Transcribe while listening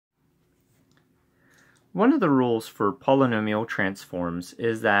One of the rules for polynomial transforms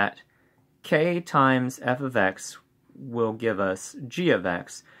is that k times f of x will give us g of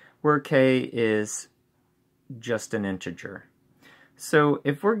x, where k is just an integer. So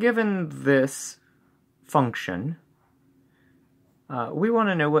if we're given this function, we want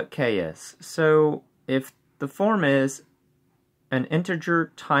to know what k is. So if the form is an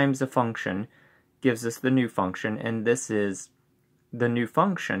integer times a function gives us the new function, and this is the new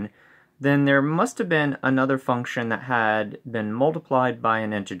function, then there must have been another function that had been multiplied by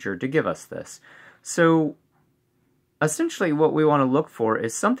an integer to give us this. So essentially what we want to look for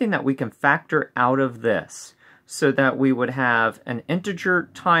is something that we can factor out of this, so that we would have an integer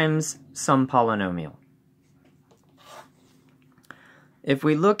times some polynomial. If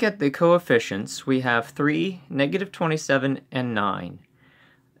we look at the coefficients, we have 3, -27, and 9.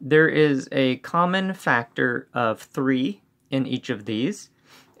 There is a common factor of 3 in each of these,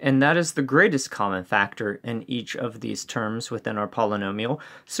 and that is the greatest common factor in each of these terms within our polynomial,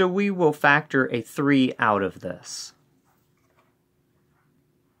 so we will factor a 3 out of this.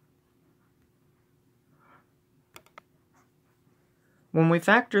 When we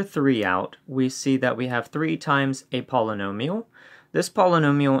factor 3 out, we see that we have 3 times a polynomial. This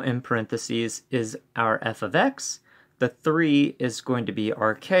polynomial in parentheses is our f of x. The 3 is going to be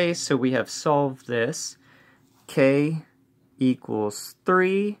our k, so we have solved this. K equals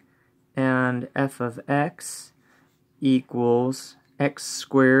 3, and f of x equals x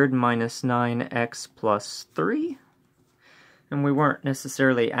squared minus 9x plus 3. And we weren't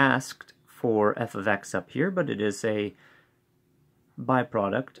necessarily asked for f of x up here, but it is a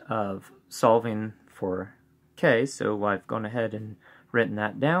byproduct of solving for k, so I've gone ahead and written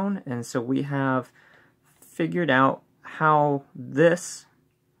that down, and so we have figured out how this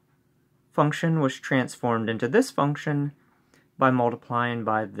function was transformed into this function by multiplying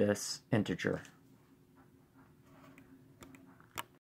by this integer.